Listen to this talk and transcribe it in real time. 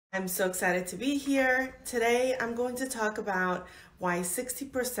I'm so excited to be here. Today, I'm going to talk about why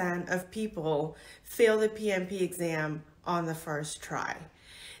 60% of people fail the PMP exam on the first try.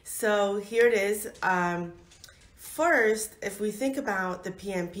 So here it is. First, if we think about the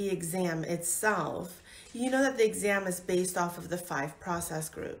PMP exam itself, you know that the exam is based off of the 5 process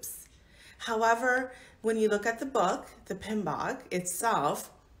groups. However, when you look at the book, the PMBOK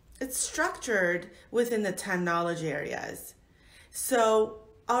itself, it's structured within the 10 knowledge areas. So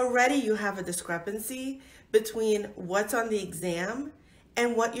already you have a discrepancy between what's on the exam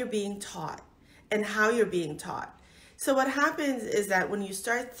and what you're being taught and how you're being taught. So what happens is that when you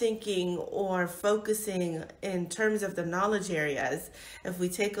start thinking or focusing in terms of the knowledge areas, if we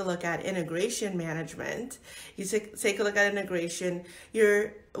take a look at integration management, you take a look at integration,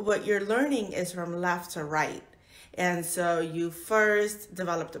 what you're learning is from left to right. And so you first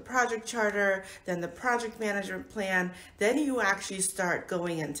develop the project charter, then the project management plan, then you actually start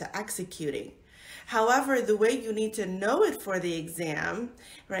going into executing. However, the way you need to know it for the exam,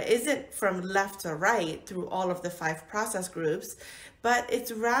 right, isn't from left to right through all of the 5 process groups, but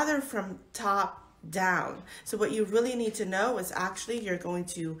it's rather from top down. So what you really need to know is actually you're going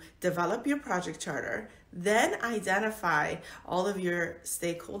to develop your project charter, then identify all of your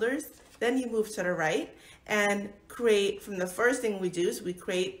stakeholders, then you move to the right and create, from the first thing we do is we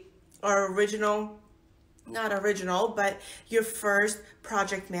create our but your first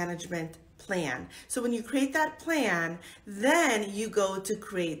project management plan. So when you create that plan, then you go to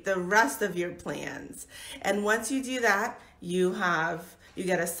create the rest of your plans. And once you do that, you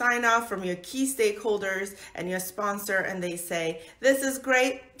get a sign off from your key stakeholders and your sponsor, and they say, this is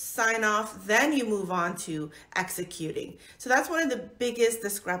great, sign off, then you move on to executing. So that's one of the biggest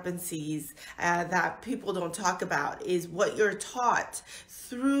discrepancies that people don't talk about, is what you're taught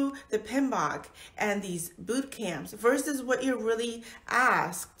through the PMBOK and these boot camps versus what you're really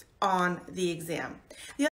asked on the exam.